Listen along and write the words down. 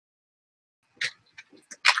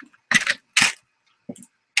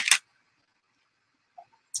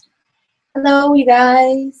Hello, you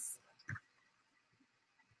guys.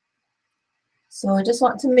 So I just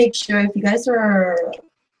want to make sure if you guys are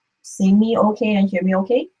seeing me okay and hear me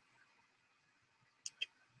okay.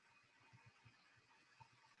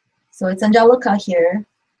 So it's Angelica here,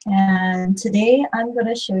 and today I'm going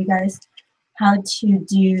to show you guys how to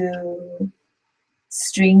do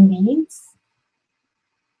string beads.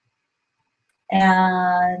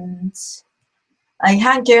 And I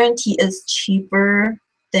can't guarantee it's cheaper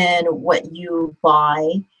than what you buy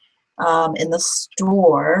in the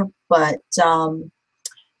store, but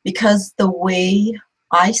because the way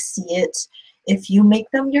I see it, if you make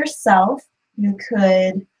them yourself, you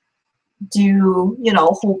could do, a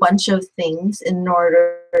whole bunch of things in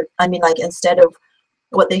order, like instead of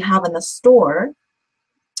what they have in the store.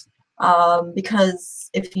 Because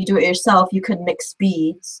if you do it yourself, you could mix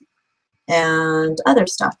beads and other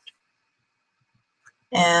stuff.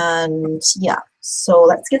 And yeah, so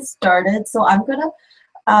let's get started. So I'm gonna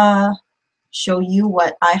show you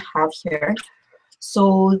what I have here.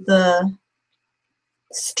 So the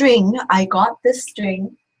string, I got this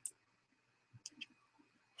string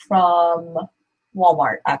from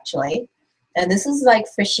Walmart actually, and this is like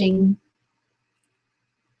fishing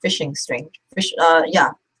string.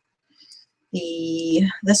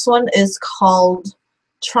 This one is called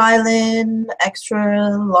Trilin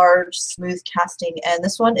Extra Large Smooth Casting, and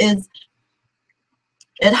this one is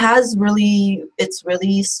it's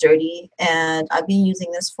really sturdy, and I've been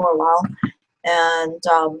using this for a while. And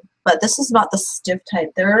but this is not the stiff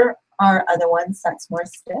type. There are other ones that's more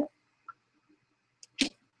stiff.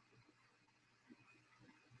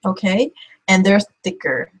 Okay, and they're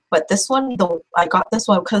thicker. But this one, though, I got this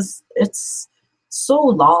one because it's so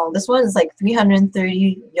long. This one is like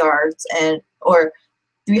 330 yards or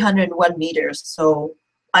 301 meters. So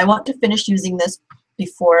I want to finish using this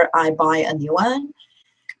before I buy a new one.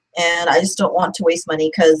 And I just don't want to waste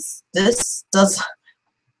money because this does,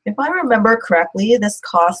 if I remember correctly, this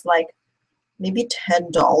costs like maybe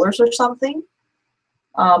 $10 or something.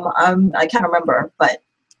 I can't remember, but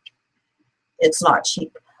it's not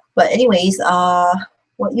cheap. But anyways,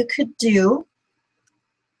 what you could do,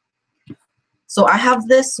 so I have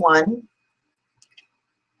this one,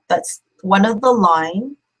 that's one of the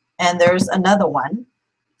line, and there's another one,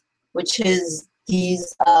 which is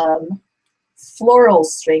these floral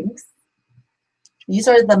strings. These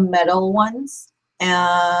are the metal ones,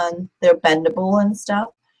 and they're bendable and stuff,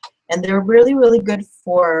 and they're really, really good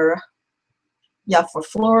for, for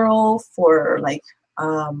floral, for like,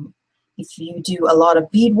 if you do a lot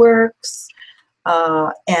of beadworks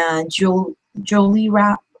and jewelry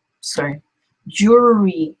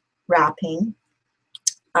wrapping.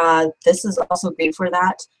 This is also great for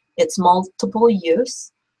that. It's multiple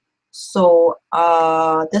use. So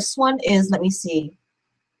this one is, let me see.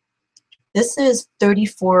 This is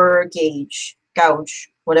 34 gauge,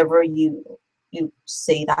 whatever you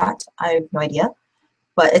say that. I have no idea,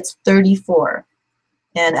 but it's 34,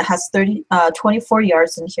 and it has 24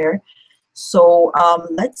 yards in here. So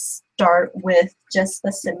let's start with just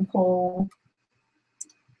the simple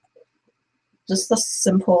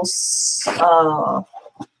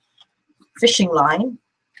fishing line.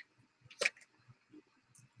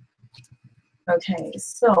 Okay,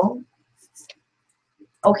 so,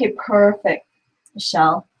 okay, perfect,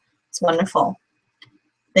 Michelle. It's wonderful.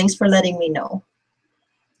 Thanks for letting me know.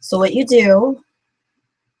 So what you do,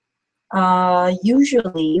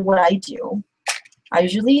 usually what I do, I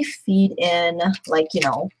usually feed in, like,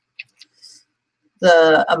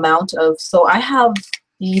 the amount of, so I have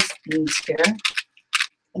these beads here,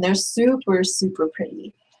 and they're super, super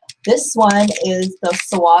pretty. This one is the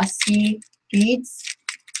Swarovski beads.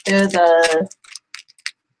 They're the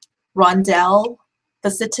rondelle,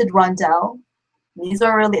 faceted rondelle. These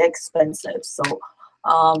are really expensive. So,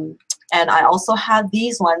 and I also have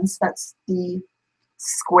these ones, that's the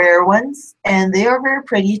square ones, and they are very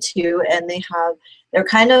pretty too, and they're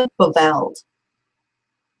kind of beveled,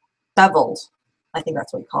 I think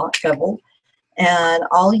that's what you call it, beveled. And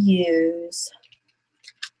I'll use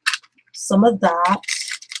some of that.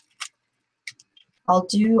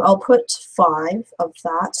 I'll put 5 of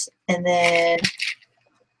that, and then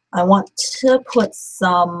I want to put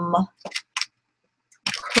some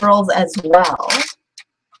pearls as well.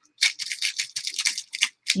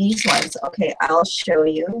 These ones, okay, I'll show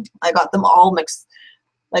you. I got them all mixed.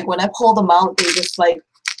 Like when I pulled them out, they just like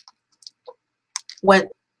went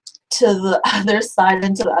to the other side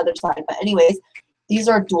and to the other side. But anyways, these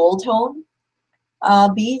are dual tone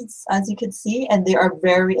beads, as you can see, and they are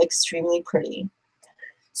very extremely pretty.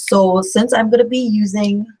 So since I'm going to be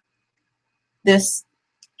using this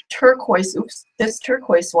turquoise, oops, this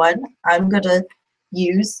turquoise one, I'm gonna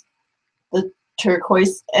use the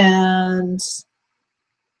turquoise and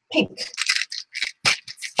pink.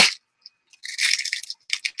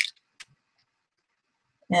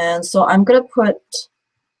 And so I'm gonna put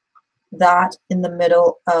that in the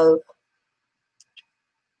middle of,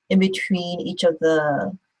 in between each of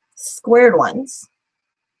the squared ones.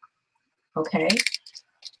 Okay.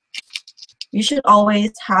 You should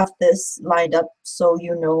always have this lined up so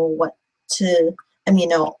you know what to, I mean,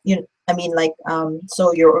 no, you, I mean like,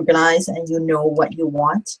 so you're organized and you know what you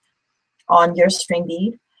want on your string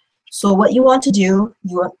bead. So what you want to do,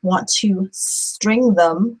 you want to string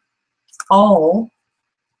them all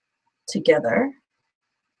together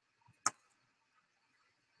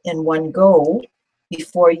in one go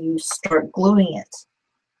before you start gluing it.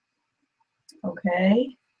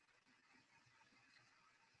 Okay.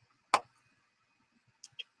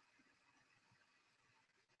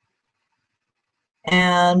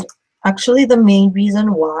 And actually the main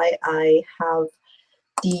reason why I have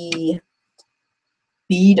the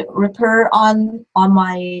bead ripper on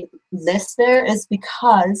my list there is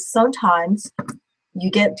because sometimes you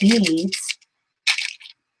get beads,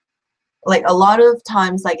 like a lot of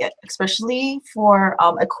times, like especially for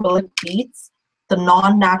acrylic beads, the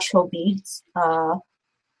non-natural beads,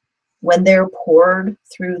 when they're poured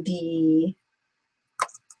through the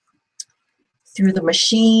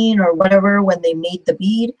machine or whatever, when they made the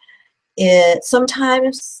bead, it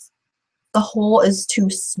sometimes the hole is too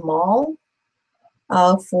small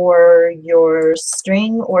for your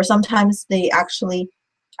string, or sometimes they actually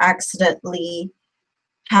accidentally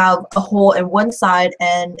have a hole in one side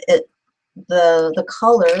and the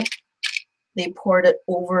color, they poured it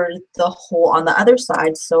over the hole on the other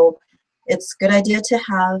side. So it's a good idea to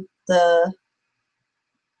have the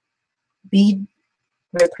bead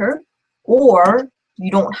ripper, or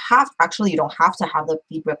you don't have, actually you don't have to have the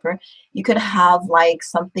bead ripper. You could have like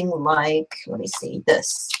something like, let me see,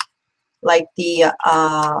 this, like the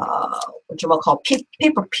what you might call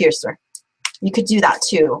paper piercer. You could do that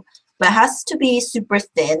too, but it has to be super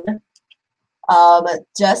thin,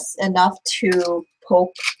 just enough to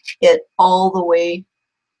poke it all the way,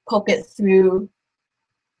 poke it through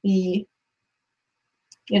the,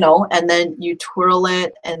 you know, and then you twirl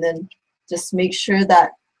it, and then just make sure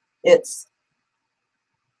that it's,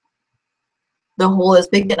 the hole is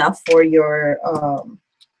big enough for your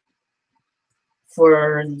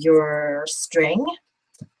string.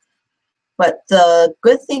 But the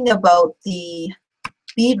good thing about the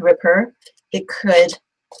bead ripper, it could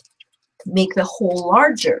make the hole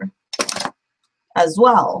larger as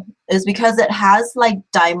well, is because it has like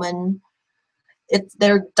diamond, it's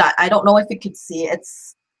there, I don't know if you could see,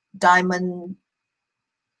 it's diamond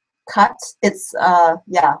cut. It's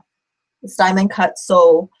yeah, it's diamond cut,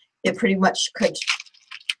 so it pretty much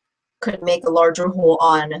could make a larger hole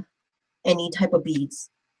on any type of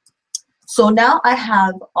beads. So now I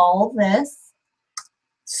have all this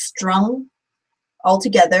strung all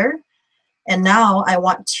together, and now I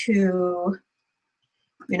want to,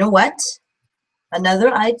 you know what?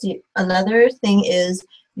 Another idea, another thing is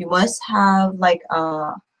you must have like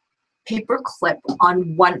a paper clip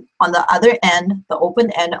on the other end, the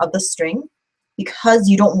open end of the string, because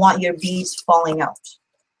you don't want your beads falling out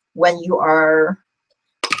when you are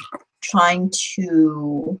trying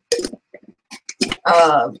to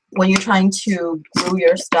glue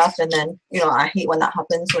your stuff. And then, you know, I hate when that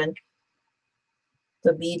happens, when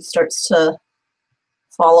the bead starts to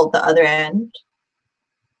fall out the other end.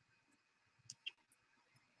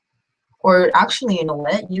 Or actually, you know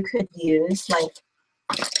what, you could use like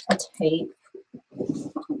a tape,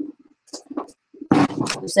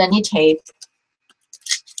 use any tape,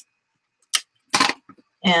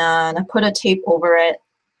 and put a tape over it,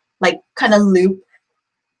 like kind of loop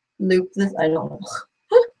this, I don't know.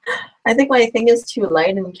 I think my thing is too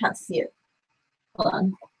light and you can't see it.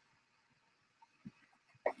 Hold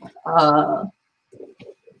on.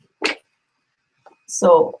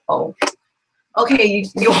 So, oh, okay,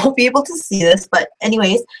 you won't be able to see this, but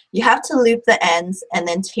anyways, you have to loop the ends and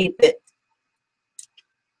then tape it.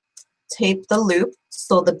 Tape the loop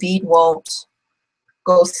so the bead won't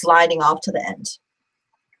go sliding off to the end.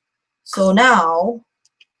 So now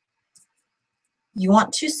you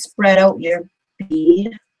want to spread out your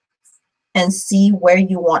bead and see where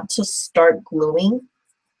you want to start gluing.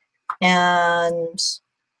 And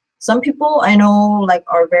some people I know like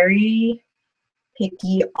are very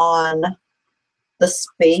picky on the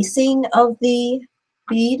spacing of the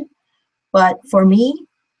bead, but for me,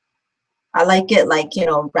 I like it like, you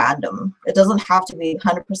know, random. It doesn't have to be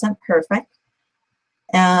 100% perfect.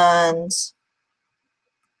 And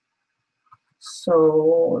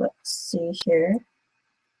So let's see here.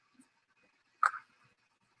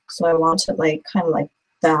 So I want it like kind of like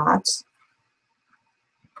that.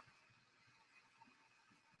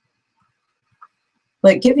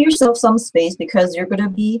 But give yourself some space because you're gonna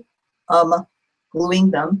be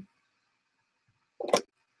gluing them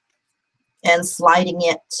and sliding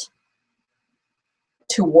it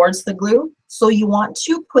towards the glue. So you want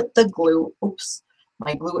to put the glue, oops,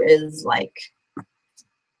 my glue is like,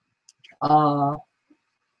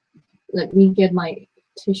 let me get my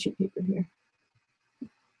tissue paper here.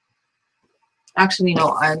 Actually,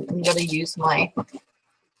 no, I'm gonna use my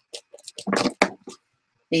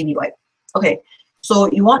baby wipe. Okay,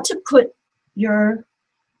 so you want to put your,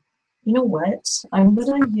 you know what? I'm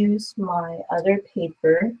gonna use my other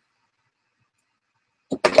paper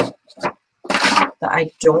that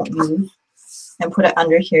I don't use and put it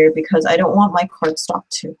under here because I don't want my cardstock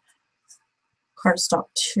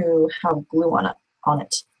to have glue on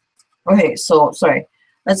it. Okay, so sorry.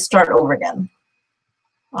 Let's start over again.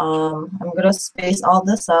 I'm gonna space all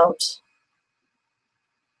this out.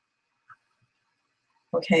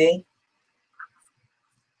 Okay.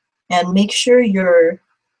 And make sure your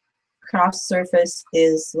craft surface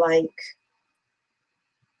is like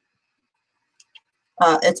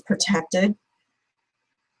it's protected.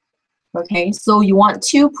 Okay, so you want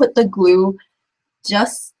to put the glue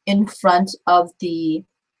just in front of the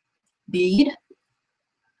bead.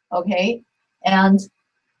 Okay, and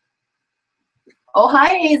oh,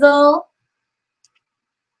 hi Hazel.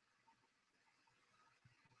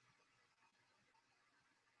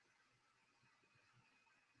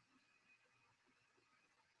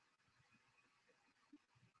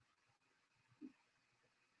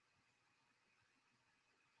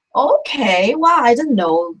 Okay, wow, I didn't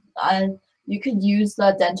know. You could use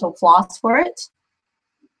the dental floss for it.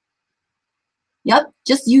 Yep,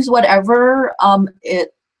 just use whatever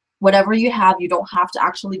whatever you have. You don't have to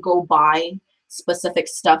actually go buy specific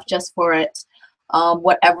stuff just for it.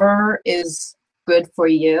 Whatever is good for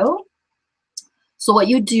you. So what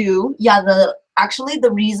you do, yeah, actually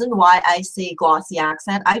the reason why I say glossy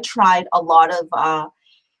accent, I tried a lot of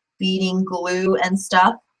beading glue and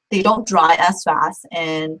stuff. They don't dry as fast,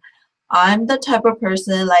 and I'm the type of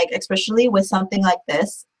person, like especially with something like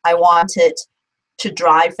this, I want it to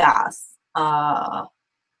dry fast.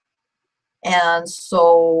 And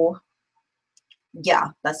so yeah,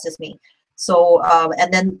 that's just me. So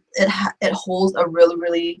and then it holds a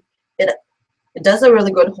really it does a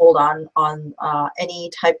really good hold on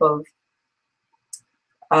any type of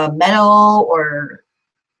metal or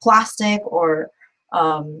plastic or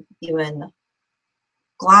even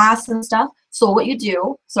glass and stuff. So what you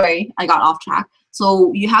do, sorry, I got off track.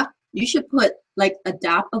 So you should put like a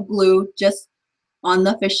dab of glue just on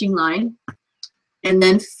the fishing line, and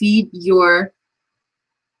then feed your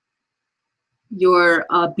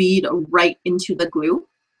bead right into the glue.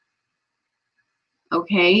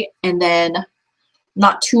 Okay, and then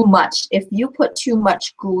not too much. If you put too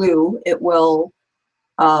much glue, it will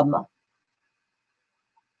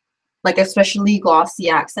like especially glossy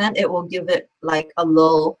accent, it will give it like a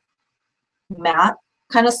little matte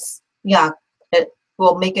kind of, yeah, it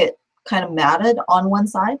will make it kind of matted on one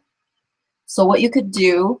side. So what you could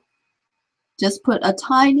do, just put a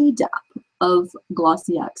tiny dab of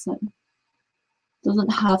glossy accent. Doesn't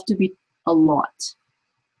have to be a lot.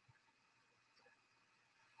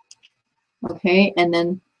 Okay, and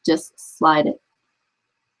then just slide it.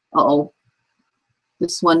 Uh-oh,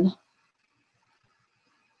 this one.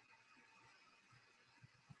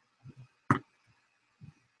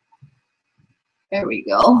 There we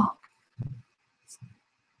go.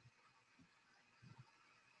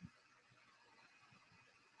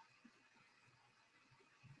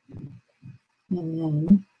 And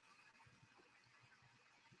then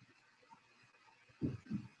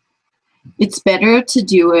it's better to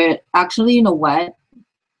do it, actually, you know what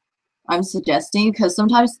I'm suggesting, because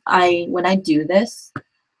sometimes when I do this,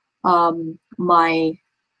 my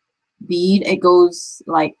bead, it goes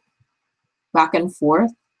like back and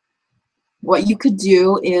forth. What you could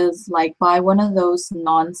do is like buy one of those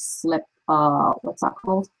non-slip, what's that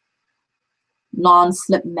called?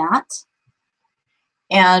 Non-slip mat.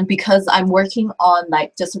 And because I'm working on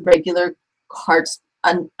like just regular cards,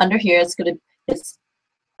 under here it's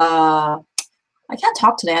I can't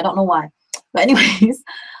talk today, I don't know why. But anyways,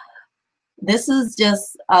 this is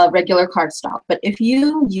just a regular cardstock. But if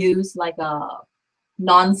you use like a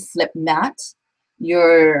non-slip mat,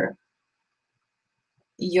 your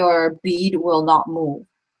bead will not move.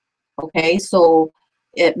 Okay, so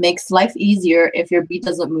it makes life easier if your bead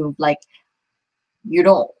doesn't move. Like you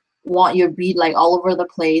don't want your bead like all over the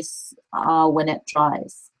place when it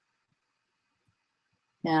dries.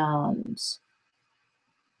 And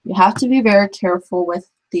you have to be very careful with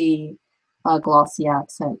the glossy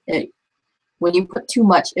accent. When you put too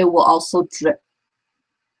much, it will also drip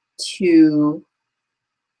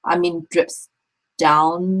drips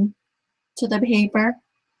down to the paper.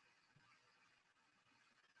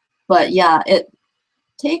 But yeah, it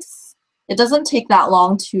doesn't take that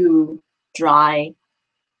long to dry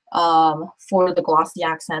for the glossy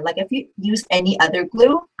accent. Like if you use any other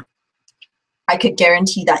glue, I could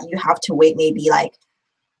guarantee that you have to wait maybe like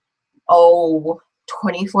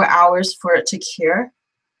 24 hours for it to cure,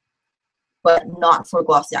 but not for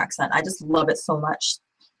glossy accent. I just love it so much.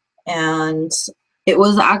 And it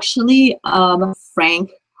was actually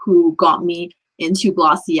Frank who got me into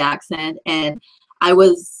glossy accent, and I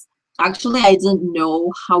didn't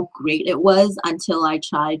know how great it was until I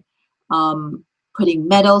tried putting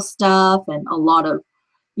metal stuff and a lot of,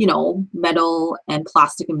 metal and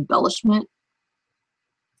plastic embellishment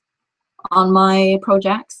on my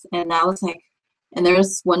projects. And I was like, and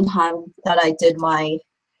there's one time that I did my,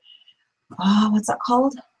 what's that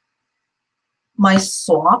called? My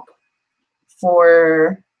swap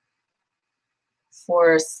for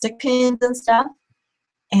stick pins and stuff.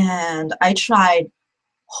 And I tried a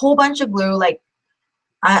whole bunch of glue.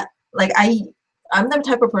 I'm the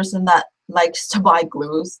type of person that likes to buy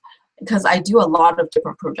glues because I do a lot of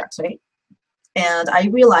different projects, right? And I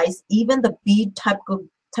realized even the bead type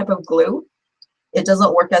of glue, it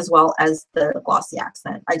doesn't work as well as the glossy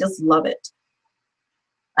accent. I just love it.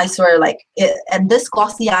 I swear, like it. And this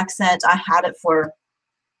glossy accent, I had it for,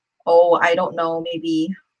 I don't know,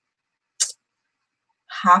 maybe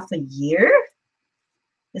half a year.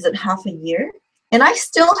 Is it half a year? And I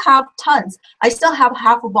still have tons. I still have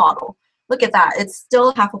half a bottle. Look at that. It's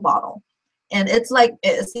still half a bottle. And it's like,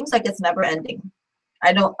 it seems like it's never ending.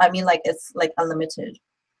 It's like unlimited.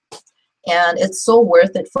 And it's so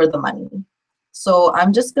worth it for the money. So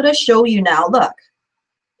I'm just gonna show you now. Look,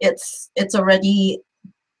 it's already,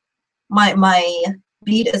 my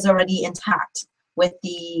bead is already intact with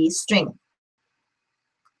the string.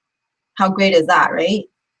 How great is that, right?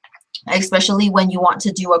 Especially when you want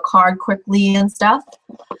to do a card quickly and stuff.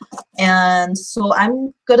 And so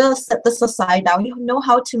I'm gonna set this aside now. You know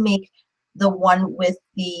how to make the one with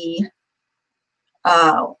the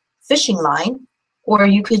fishing line, or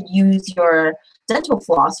you could use your dental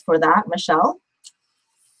floss for that, Michelle.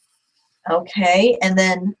 Okay, and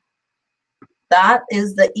then that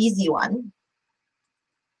is the easy one.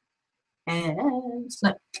 And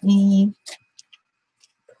let me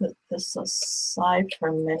put this aside for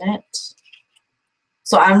a minute.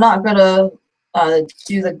 So I'm not gonna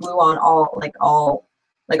do the glue on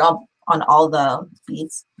on all the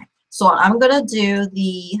beads. So I'm gonna do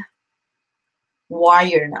the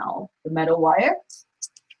wire now, the metal wire.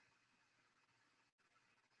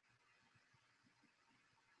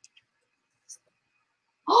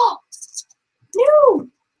 Oh, no!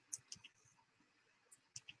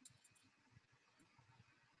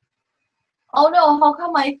 Oh no, how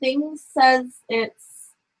come my thing says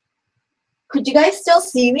it's... Could you guys still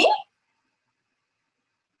see me?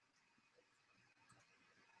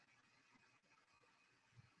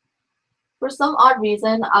 For some odd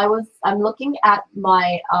reason, I'm looking at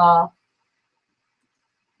my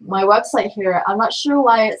my website here. I'm not sure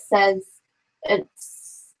why it says it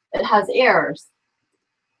has errors.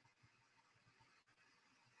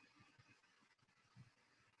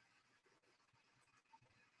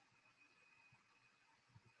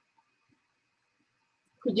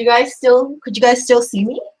 Could you guys still see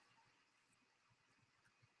me?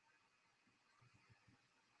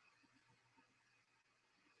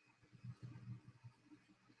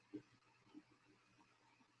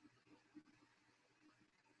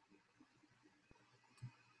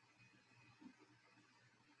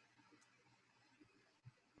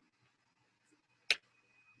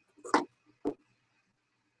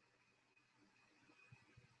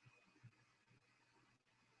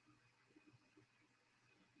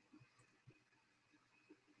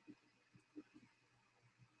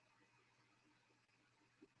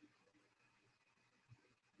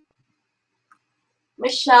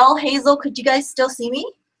 Michelle, Hazel, could you guys still see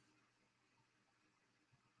me?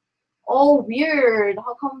 Oh, weird.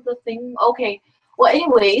 How come the thing? Okay. Well,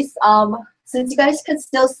 anyways, since you guys could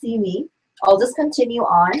still see me, I'll just continue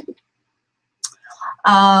on.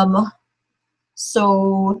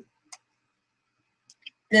 So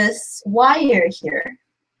this wire here,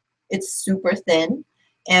 it's super thin,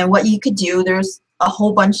 and what you could do, there's a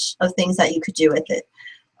whole bunch of things that you could do with it.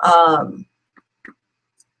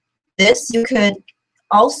 This you could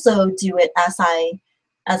also do it as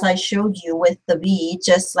I showed you with the bead,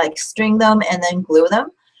 just like string them and then glue them.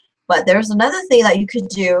 But there's another thing that you could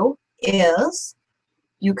do is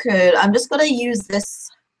you could, I'm just going to use this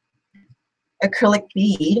acrylic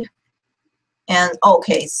bead. And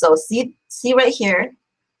okay, so see right here.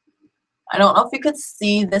 I don't know if you could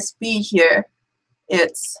see this bead here.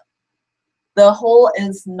 The hole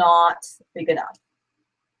is not big enough.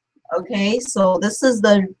 Okay, so this is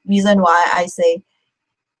the reason why I say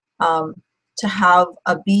to have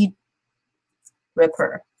a bead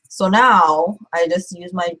ripper. So now I just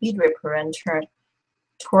use my bead ripper and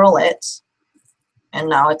twirl it, and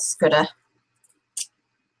now it's gonna,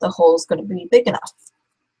 the hole's gonna be big enough.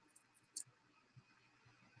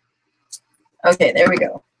 Okay, there we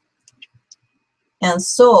go. And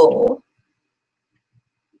so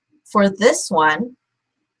for this one,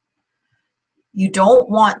 you don't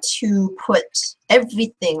want to put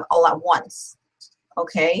everything all at once,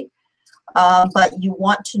 okay? But you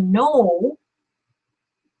want to know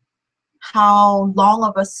how long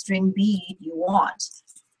of a string bead you want.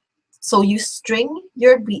 So you string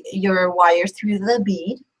your wire through the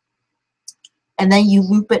bead, and then you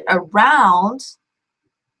loop it around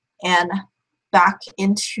and back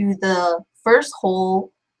into the first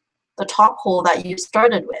hole, the top hole that you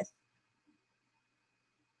started with,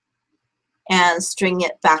 and string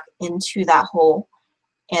it back into that hole,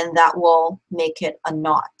 and that will make it a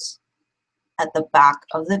knot at the back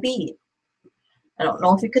of the bead. I don't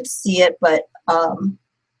know if you could see it, but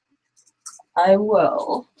I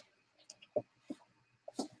will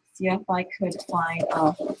see if I could find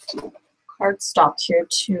a cardstock here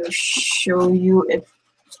to show you if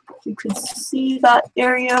you could see that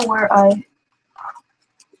area where I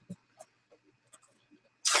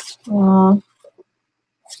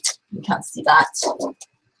you can't see that.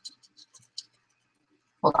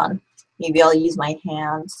 Hold on, maybe I'll use my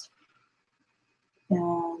hands.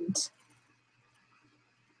 And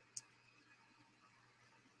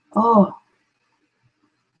oh,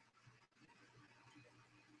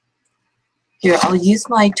 here, I'll use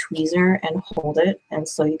my tweezer and hold it, and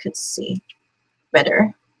so you could see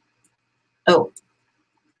better. Oh,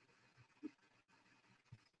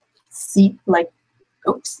 see, like,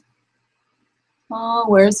 oops.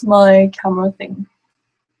 Where's my camera thing?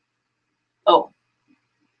 Oh,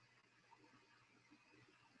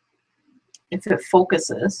 if it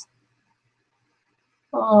focuses.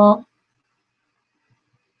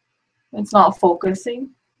 It's not focusing.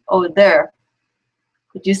 Oh, there.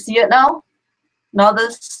 Did you see it now? Now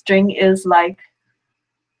the string is like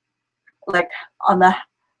on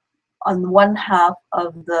one half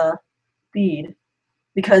of the bead,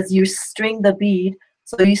 because you string the bead.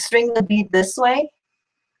 So you string the bead this way,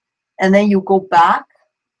 and then you go back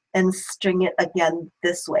and string it again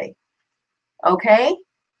this way. Okay?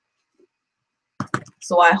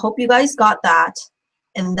 So I hope you guys got that.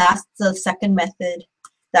 And that's the second method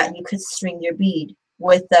that you could string your bead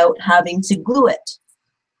without having to glue it,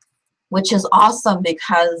 which is awesome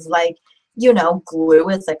because, like, you know, glue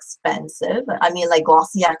is expensive. I mean, like,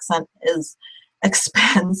 Glossy Accent is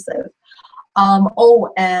expensive.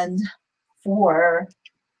 Oh, and for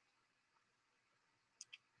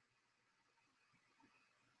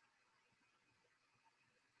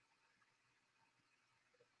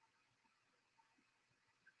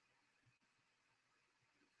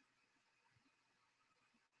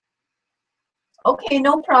okay,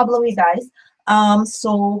 no problem, you guys.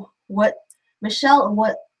 So what, Michelle,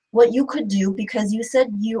 what you could do, because you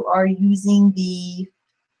said you are using the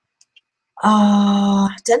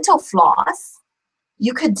dental floss,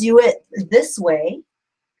 you could do it this way,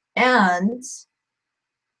 and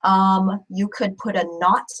you could put a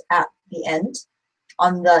knot at the end,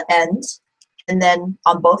 on the end, and then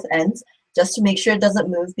on both ends, just to make sure it doesn't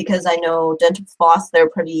move, because I know dental floss, they're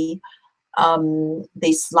pretty,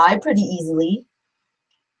 they slide pretty easily.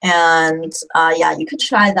 And yeah, you could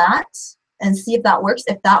try that and see if that works.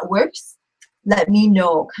 If that works, let me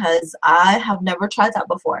know, because I have never tried that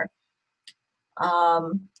before.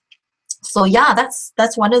 So yeah,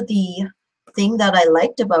 that's one of the things that I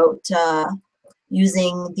liked about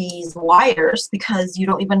using these wires, because you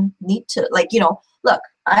don't even need to, like, you know, look,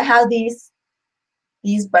 I have these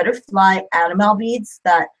butterfly animal beads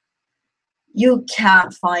that you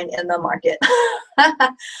can't find in the market.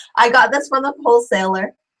 I got this from the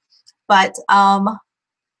wholesaler, but I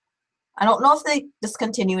don't know if they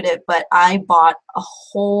discontinued it, but I bought a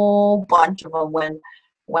whole bunch of them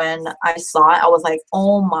when I saw it. I was like,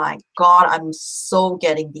 oh my god, I'm so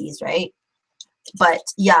getting these, right? But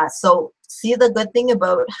yeah, so see, the good thing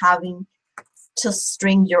about having to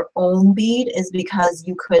string your own bead is because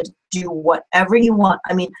you could do whatever you want.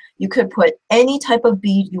 I mean, you could put any type of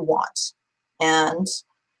bead you want. And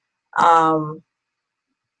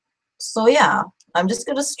so yeah, I'm just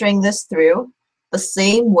gonna string this through the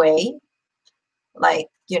same way, like,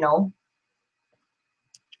 you know,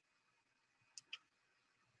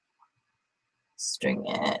 string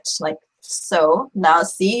it like so. Now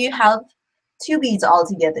see, you have two beads all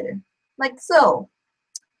together, like so.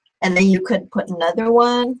 And then you could put another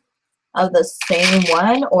one of the same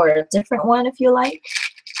one or a different one if you like.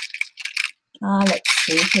 Let's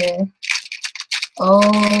see here.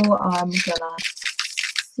 Oh, I'm gonna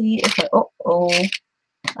see if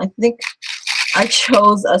I think I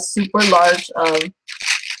chose a super large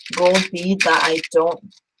gold bead that I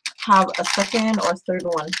don't have a second or third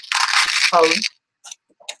one of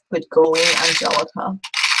with going Angelica.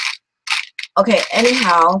 Okay,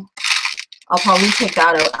 anyhow, I'll probably take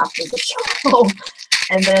that out after the show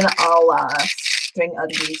and then I'll string other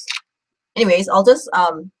beads. Anyways, I'll just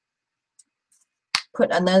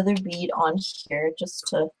put another bead on here just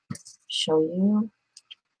to show you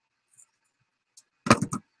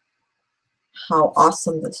how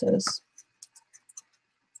awesome this is.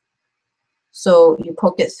 So you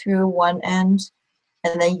poke it through one end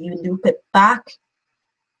and then you loop it back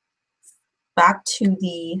to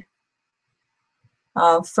the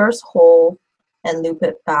first hole and loop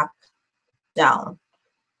it back down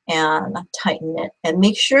and tighten it, and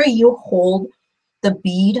make sure you hold the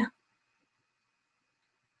bead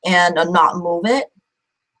and not move it.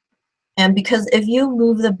 And because if you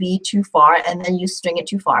move the bead too far and then you string it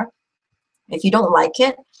too far, if you don't like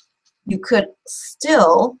it, you could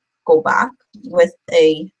still go back with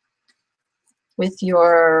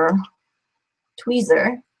your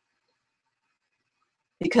tweezer,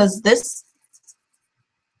 because this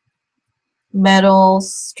metal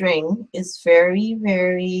string is very,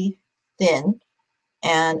 very thin,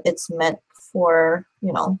 and it's meant for,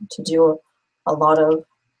 you know, to do a lot of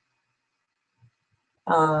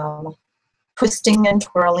twisting and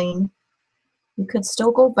twirling. You could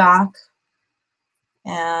still go back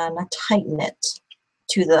and tighten it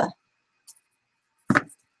to the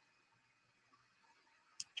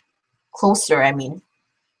closer, I mean.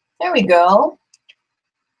 There we go.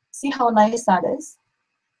 See how nice that is?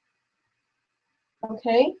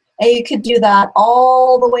 Okay, and you could do that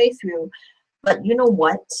all the way through. But you know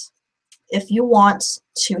what? If you want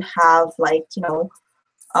to have, like, you know,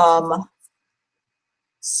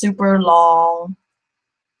 super long,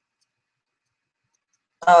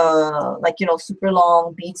 like, you know, super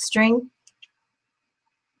long bead string.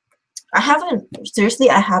 I haven't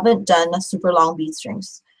done a super long bead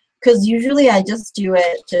strings, because usually I just do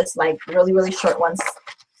it just like really, really short ones.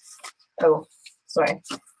 Oh, sorry.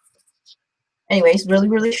 Anyways, really,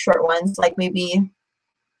 really short ones, like maybe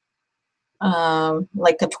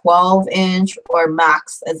like a 12-inch or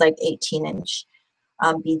max is like 18-inch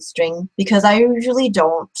bead string, because I usually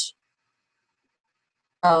don't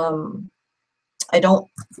I don't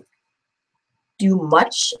do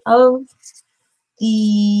much of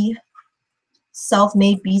the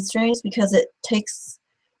self-made bead strings, because it takes,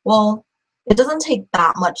 well, it doesn't take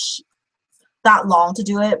that long to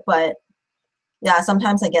do it, but yeah,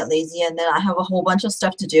 sometimes I get lazy and then I have a whole bunch of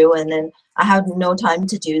stuff to do and then I have no time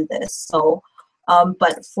to do this. So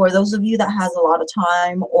but for those of you that has a lot of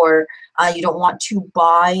time, or you don't want to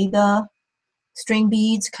buy the string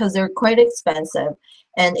beads because they're quite expensive,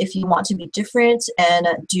 and if you want to be different and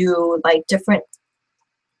do like different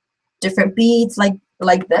beads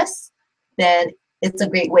like this, then it's a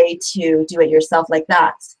great way to do it yourself like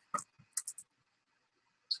that.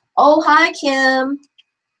 Oh, hi Kim.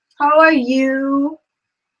 How are you?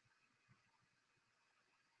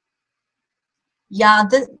 Yeah,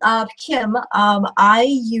 this Kim, I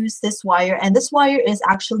use this wire, and this wire is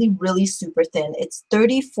actually really super thin. It's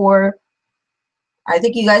 34, I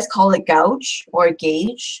think you guys call it gauge or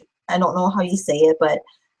gauge. I don't know how you say it, but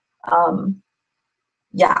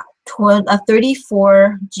yeah, a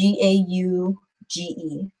 34 GAUGE.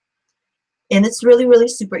 And it's really, really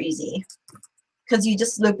super easy, because you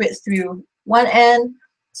just loop it through one end.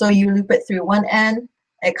 So you loop it through one end,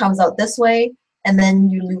 it comes out this way, and then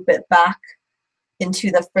you loop it back into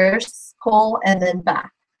the first hole and then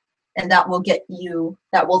back, and that will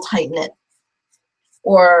tighten it.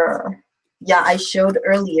 Or yeah, I showed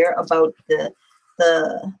earlier about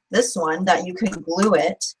this one that you can glue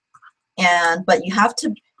it, but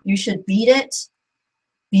you should bead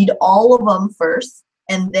all of them first,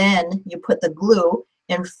 and then you put the glue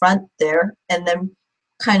in front there, and then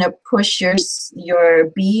kind of push your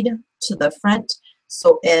bead to the front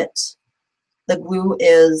so it the glue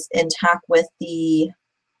is intact with the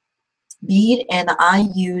bead, and I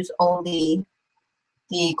use only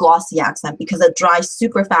the Glossy Accent because it dries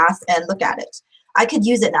super fast. And look at it. I could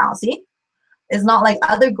use it now, see? It's not like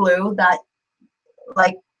other glue that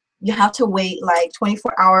like you have to wait like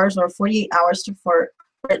 24 hours or 48 hours for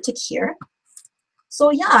it to cure.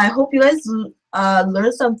 So yeah, I hope you guys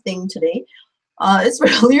learned something today.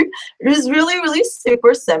 It's really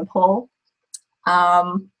super simple.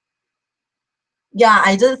 Yeah,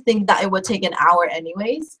 I didn't think that it would take an hour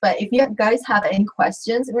anyways, but if you guys have any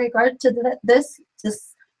questions in regard to this,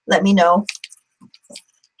 just let me know.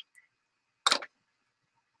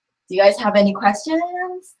 Do you guys have any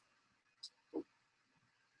questions?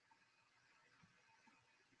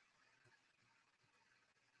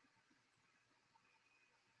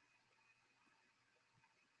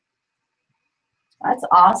 That's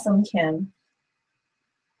awesome, Kim.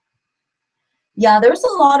 Yeah, there's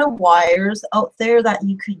a lot of wires out there that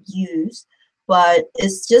you could use, but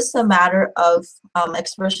it's just a matter of,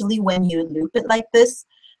 especially when you loop it like this,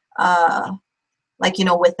 like, you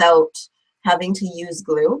know, without having to use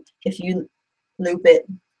glue. If you loop it,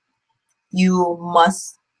 you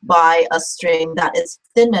must buy a string that is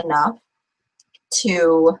thin enough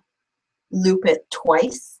to loop it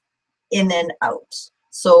twice in and out.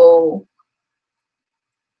 So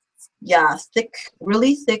yeah,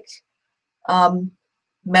 really thick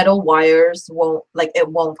metal wires won't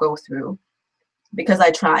go through, because I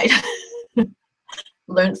tried.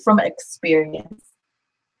 Learned from experience.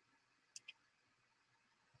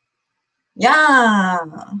 Yeah,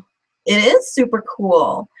 it is super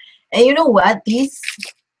cool. And you know what?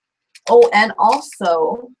 Oh, and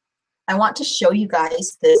also I want to show you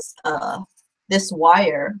guys this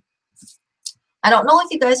wire. I don't know if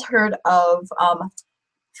you guys heard of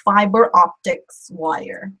fiber optics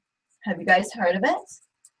wire. Have you guys heard of it?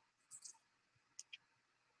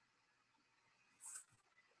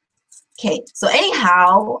 Okay, so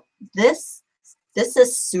anyhow, this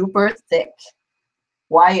is super thick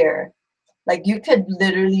wire. Like, you could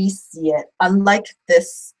literally see it. Unlike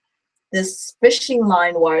this fishing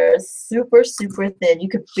line wire is super thin. You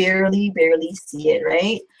could barely see it,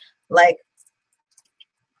 right? Like,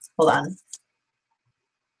 hold on.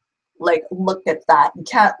 Like, look at that. You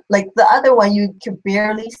can't, like the other one, you could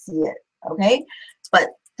barely see it, okay? But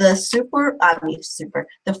the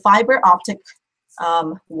the fiber optic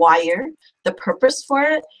wire, the purpose for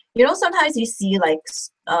it, you know, sometimes you see like,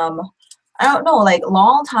 I don't know, like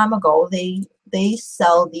long time ago, they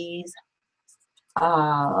sell these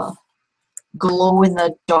glow in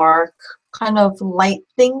the dark kind of light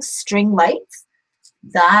things, string lights.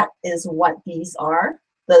 That is what these are,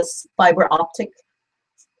 the fiber optic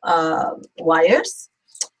wires.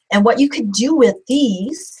 And what you could do with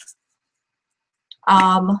these,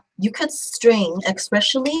 you could string,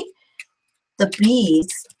 especially the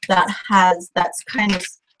beads that's kind of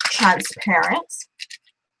transparent,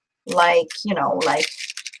 like, you know, like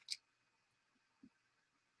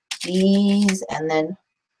these, and then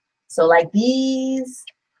so like these,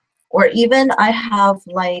 or even I have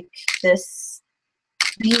like this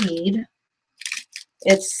bead.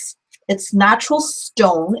 It's natural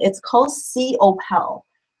stone. It's called sea opal.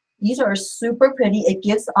 These are super pretty. It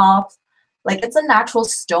gives off, like, it's a natural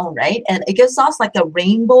stone, right? And it gives off like a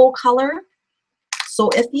rainbow color. So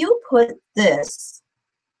if you put this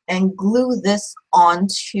and glue this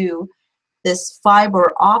onto this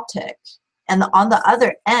fiber optic, and on the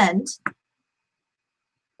other end,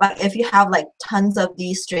 like if you have like tons of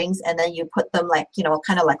these strings and then you put them like, you know,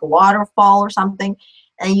 kind of like a waterfall or something,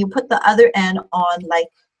 and you put the other end on like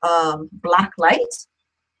black light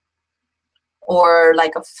or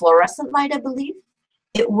like a fluorescent light, I believe,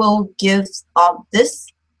 it will give this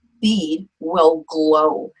bead will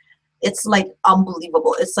glow. It's like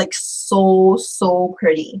unbelievable. It's like so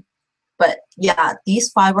pretty. But yeah, these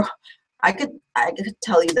fiber, I could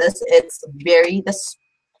tell you this, it's very, this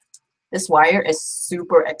wire is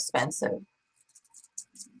super expensive.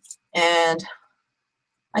 And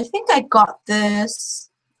I think I got this,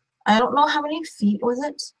 I don't know how many feet was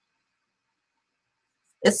it?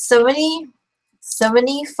 It's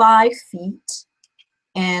 75 feet.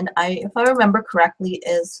 And if I remember correctly,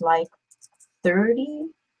 is like 30,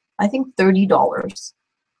 I think $30.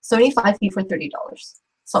 75 feet for $30.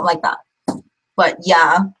 Something like that. But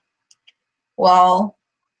yeah, well,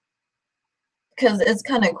 because it's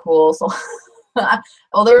kind of cool. So well,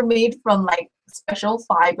 they're made from like special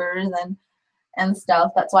fibers and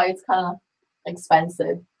stuff. That's why it's kind of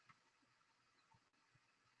expensive.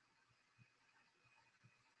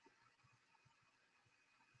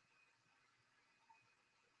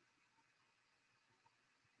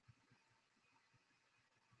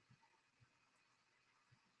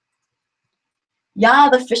 Yeah,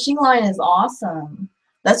 the fishing line is awesome.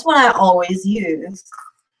 That's what I always use.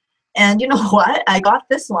 And you know what? I got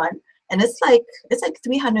this one and it's like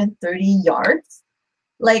 330 yards.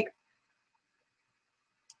 Like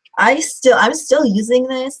I'm still using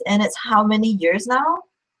this and it's how many years now?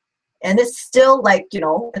 And it's still like, you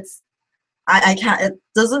know, it's I can't it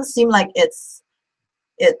doesn't seem like it's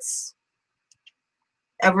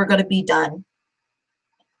ever gonna be done.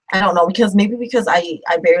 I don't know because maybe because I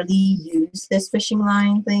barely use this fishing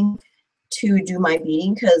line thing to do my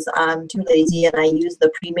beading because I'm too lazy and I use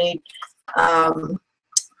the pre-made um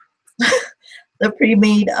the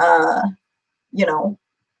pre-made you know,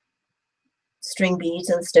 string beads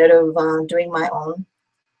instead of doing my own.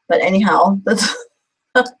 But anyhow, that's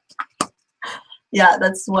yeah,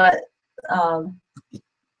 that's what um,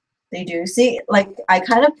 they do. See, like I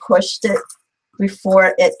kind of pushed it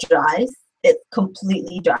before it dries. It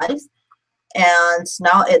completely dries, and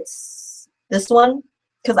now it's this one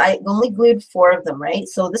because I only glued 4 of them, right?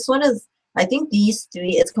 So this one is, I think these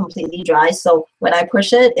 3, it's completely dry. So when I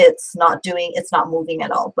push it, it's not moving at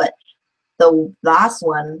all. But the last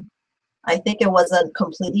one, I think it wasn't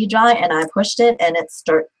completely dry, and I pushed it, and it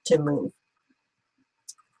started to move.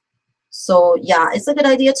 So yeah, it's a good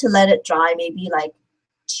idea to let it dry maybe like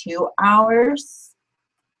 2 hours.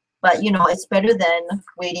 But you know, it's better than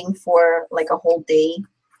waiting for like a whole day.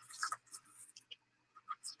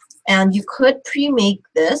 And you could pre-make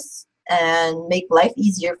this and make life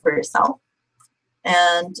easier for yourself.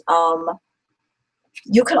 And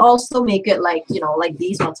you could also make it like, you know, like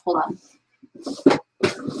these ones. Hold on.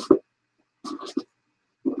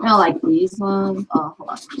 I like these ones. Oh, hold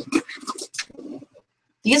on.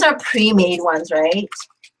 These are pre-made ones, right?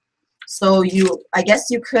 So I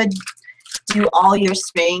guess you could do all your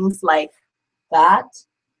strings like that.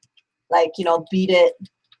 Like, you know, beat it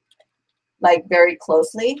like very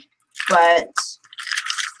closely. But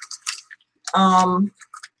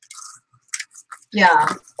yeah,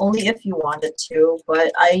 only if you wanted to.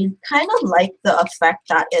 But I kind of like the effect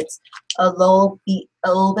that it's a little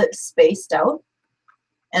bit spaced out,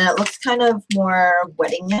 and it looks kind of more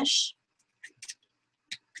wedding-ish.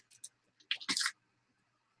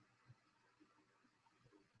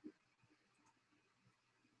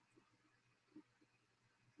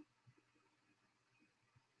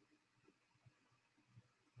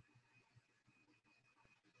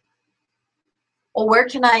 Or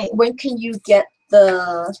when can you get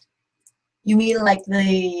the, you mean like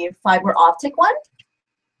the fiber optic one,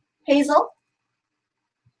 Hazel?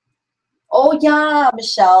 Oh yeah,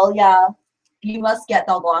 Michelle, yeah. You must get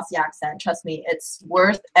the Glossy Accent. Trust me, it's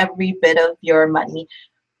worth every bit of your money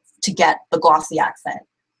to get the Glossy Accent.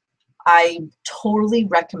 I totally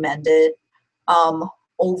recommend it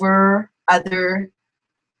over other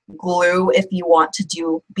glue if you want to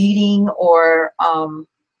do beading or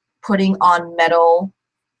putting on metal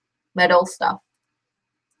stuff.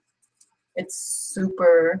 It's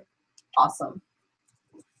super awesome.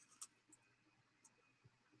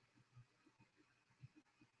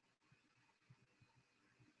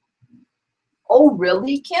 Oh,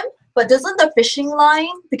 really, Kim? But doesn't the fishing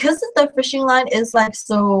line, because the fishing line is like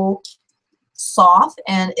so soft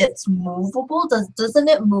and it's movable, doesn't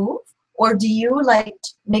it move? Or do you like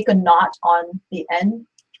make a knot on the end,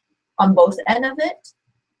 on both end of it?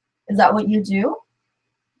 Is that what you do?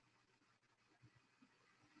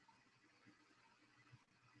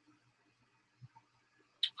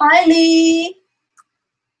 Hi, Lee.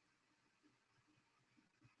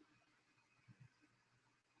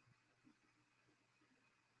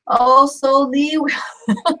 Oh, so Lee,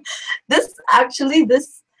 this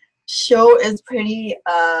show is pretty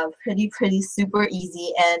super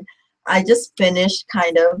easy, and I just finished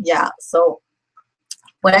kind of, yeah. So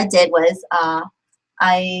what I did was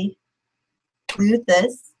I glued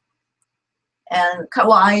this and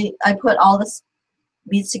well I put all the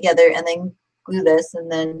beads together and then glue this and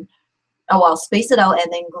then space it out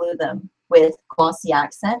and then glue them with Glossy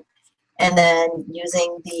Accent, and then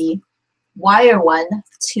using the wire one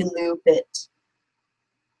to loop it,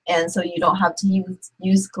 and so you don't have to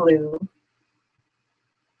use glue.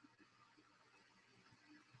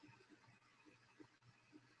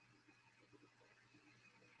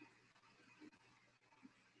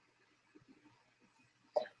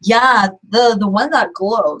 Yeah, the one that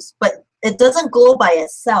glows, but it doesn't glow by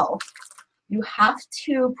itself. You have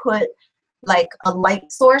to put like a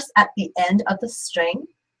light source at the end of the string,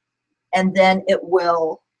 and then it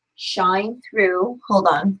will shine through. Hold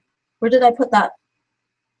on. Where did I put that?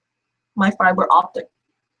 My fiber optic.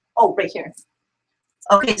 Oh, right here.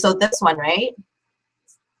 Okay, so this one, right?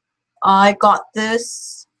 I got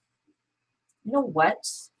this. You know what?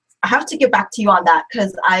 I have to get back to you on that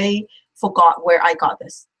because I forgot where I got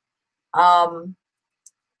this. I'll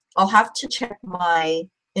have to check my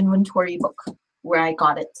inventory book where I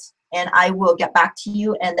got it, and I will get back to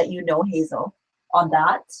you and let you know, Hazel, on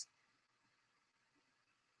that.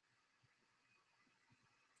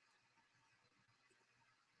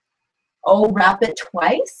 Oh, wrap it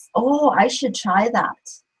twice? Oh, I should try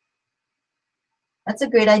that. That's a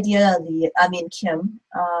great idea, Kim.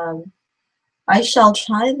 I shall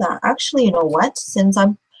try that. Actually, you know what? Since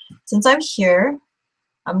I'm here,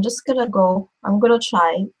 I'm just gonna go. I'm gonna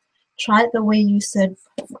try it the way you said.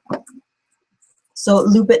 So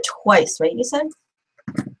loop it twice, right? You said.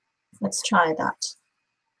 Let's try that.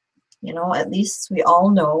 You know, at least we all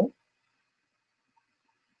know.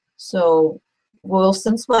 So, well,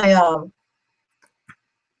 since my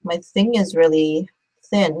my thing is really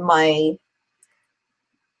thin,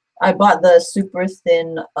 I bought the super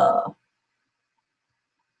thin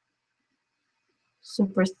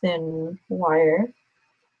wire.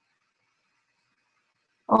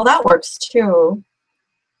 Oh, that works too.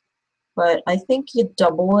 But I think you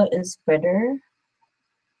double it is better.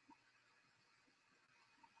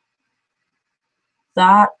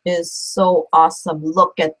 That is so awesome.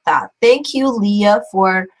 Look at that. Thank you, Leah,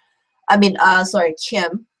 for, sorry,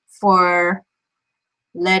 Kim, for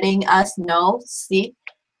letting us know. See,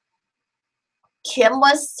 Kim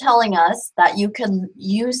was telling us that you can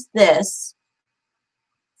use this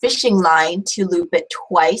fishing line to loop it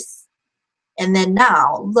twice. And then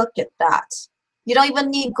now, look at that. You don't even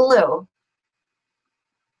need glue.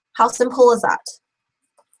 How simple is that?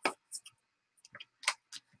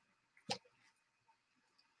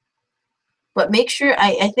 But make sure,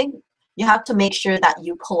 I think you have to make sure that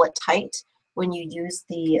you pull it tight when you use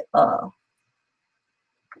the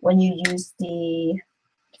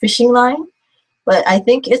fishing line. But I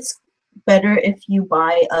think it's better if you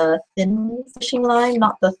buy a thin fishing line,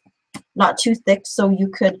 not too thick, so you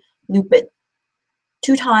could loop it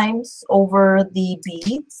 2 times over the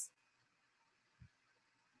beads.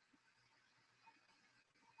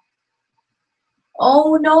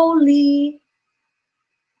 Oh no, Lee.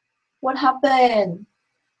 What happened?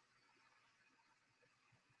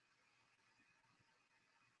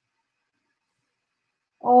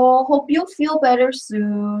 Oh, hope you feel better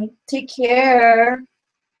soon. Take care.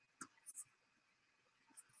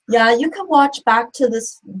 Yeah, you can watch back to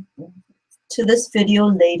this video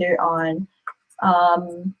later on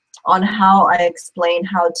how I explained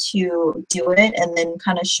how to do it and then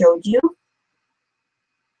kind of showed you.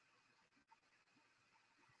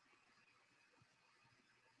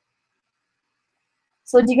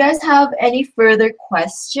 So do you guys have any further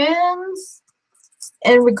questions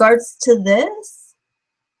in regards to this?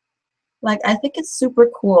 Like, I think it's super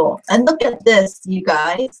cool. And look at this, you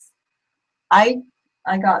guys. I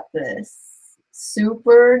got this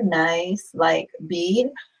super nice like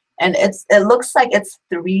bead, and it looks like it's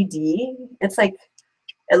 3D. It's like,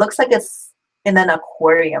 it looks like it's in an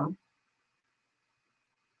aquarium.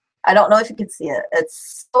 I don't know if you can see it.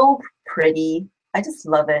 It's so pretty. I just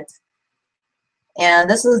love it. And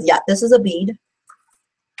this is a bead.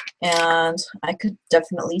 And I could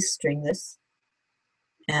definitely string this.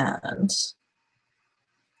 And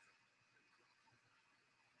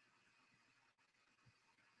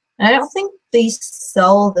I don't think they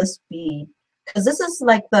sell this bead, because this is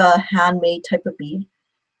like the handmade type of bead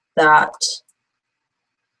that,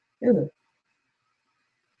 ooh.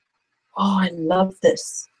 Oh, I love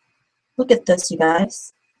this. Look at this, you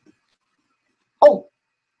guys. Oh!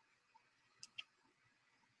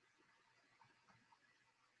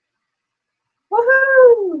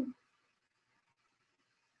 Woohoo!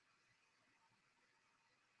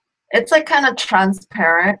 It's like kind of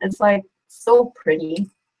transparent. It's like so pretty.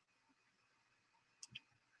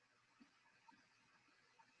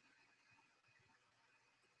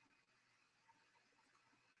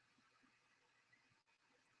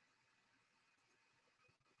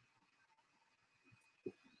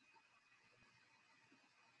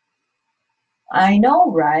 I know,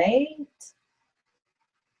 right?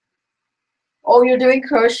 Oh, you're doing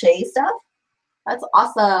crochet stuff? That's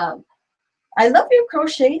awesome. I love your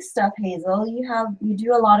crochet stuff, Hazel. You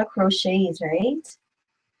do a lot of crochets, right?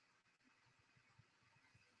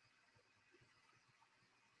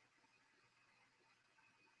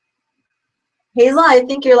 Hazel, I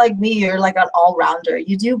think you're like me. You're like an all-rounder.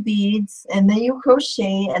 You do beads, and then you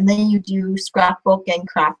crochet, and then you do scrapbook and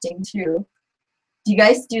crafting too. Do you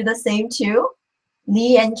guys do the same too?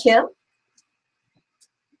 Lee and Kim?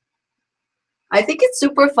 I think it's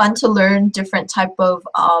super fun to learn different type of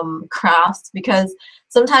crafts, because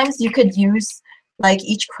sometimes you could use like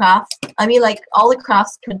each craft. I mean, like all the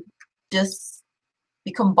crafts could just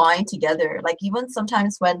be combined together. Like even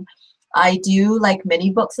sometimes when I do like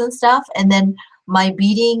mini books and stuff, and then my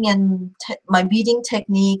beading and my beading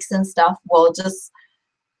techniques and stuff will just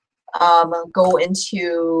go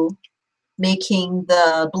into making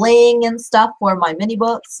the bling and stuff for my mini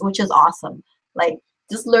books, which is awesome. Like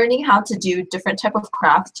just learning how to do different type of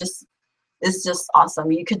crafts just is just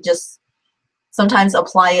awesome. You could just sometimes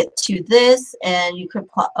apply it to this, and you could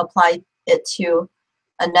apply it to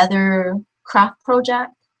another craft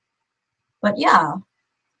project. But yeah.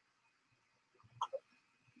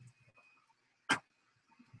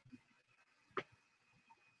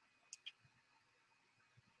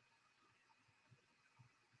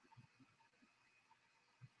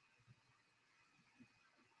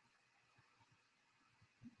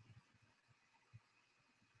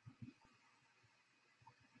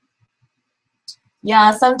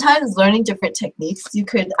 Yeah, sometimes learning different techniques, you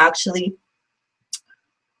could actually,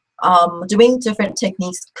 doing different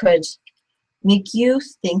techniques could make you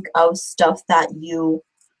think of stuff that you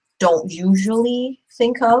don't usually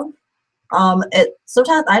think of. It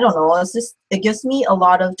sometimes, I don't know, it's just, it gives me a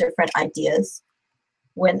lot of different ideas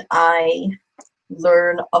when I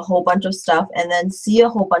learn a whole bunch of stuff and then see a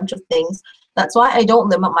whole bunch of things. That's why I don't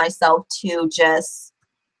limit myself to just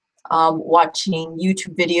watching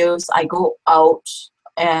YouTube videos. I go out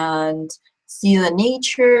and see the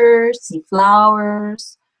nature, see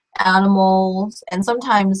flowers, animals, and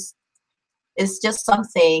sometimes it's just some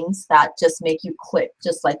things that just make you click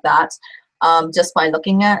just like that, just by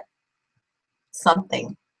looking at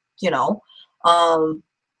something, you know,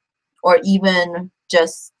 or even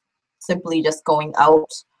just simply just going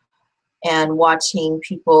out and watching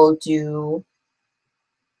people do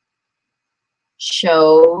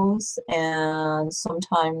shows, and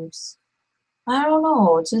sometimes I don't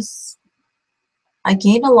know, just I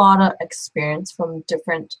gain a lot of experience from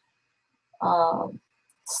different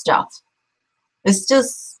stuff. It's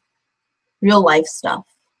just real life stuff,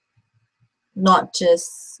 not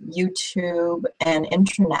just YouTube and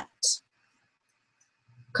internet.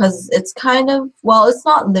 Because it's kind of, well, it's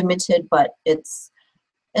not limited, but it's,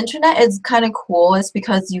 internet is kind of cool. It's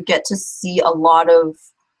because you get to see a lot of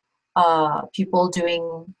people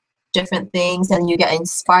doing different things, and you get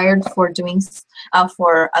inspired for doing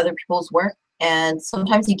for other people's work, and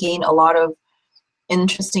sometimes you gain a lot of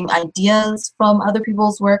interesting ideas from other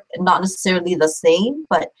people's work, not necessarily the same,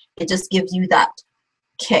 but it just gives you that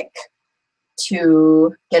kick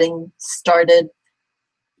to getting started.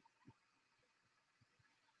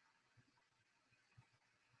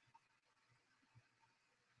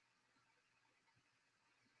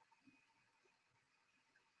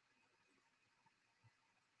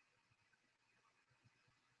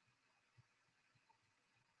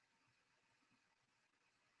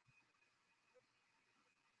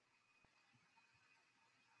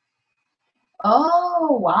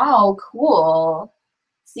 Oh, wow, cool.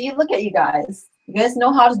 See, look at you guys. You guys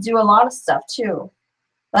know how to do a lot of stuff too.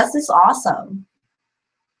 That's just awesome.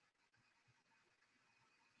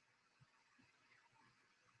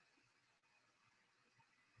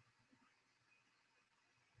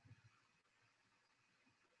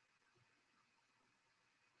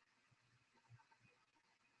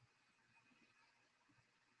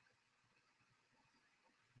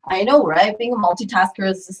 I know, right? Being a multitasker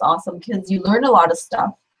is just awesome because you learn a lot of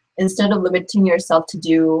stuff instead of limiting yourself to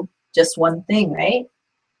do just one thing, right?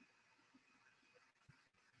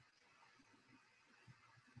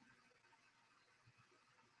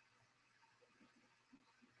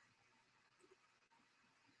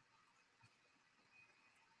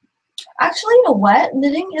 Actually, you know what?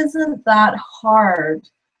 Knitting isn't that hard.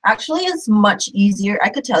 Actually, it's much easier. I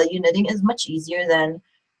could tell you knitting is much easier than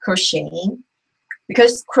crocheting,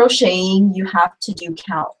 because crocheting you have to do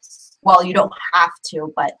counts. Well, you don't have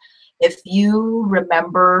to, but if you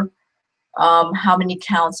remember how many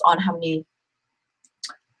counts on how many,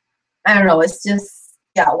 I don't know, it's just,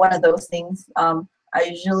 yeah, one of those things. I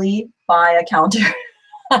usually buy a counter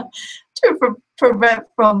to prevent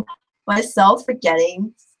from myself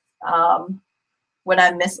forgetting um, when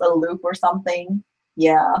I miss a loop or something.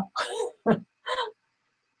 Yeah.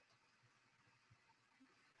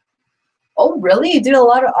 Oh, really? You do a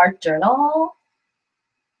lot of art journal?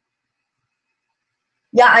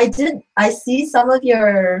 Yeah, I did. I see some of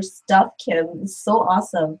your stuff, Kim. It's so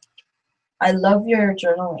awesome. I love your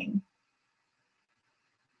journaling.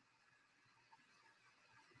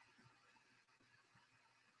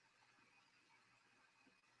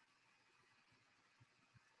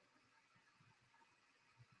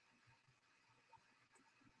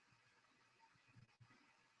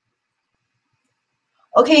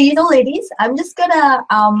 Okay, you know, ladies, I'm just gonna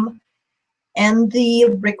end the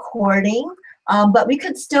recording, but we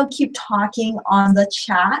could still keep talking on the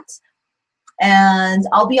chat, and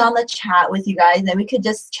I'll be on the chat with you guys, and we could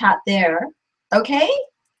just chat there. Okay?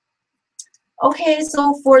 Okay,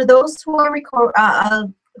 so for those who are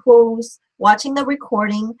who's watching the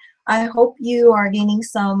recording, I hope you are gaining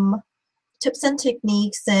some tips and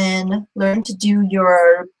techniques and learn to do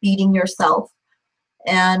your beading yourself.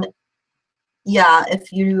 And yeah,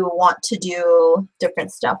 if you want to do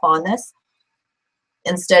different stuff on this,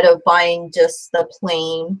 instead of buying just the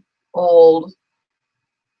plain old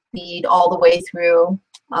bead all the way through,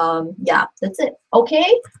 yeah, that's it.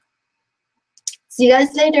 Okay? See you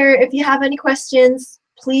guys later. If you have any questions,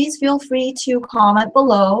 please feel free to comment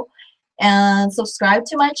below and subscribe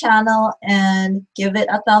to my channel and give it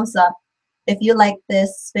a thumbs up if you like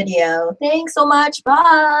this video. Thanks so much.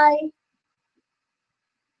 Bye.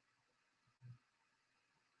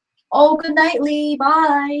 Oh, good night, Lee.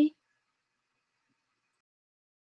 Bye.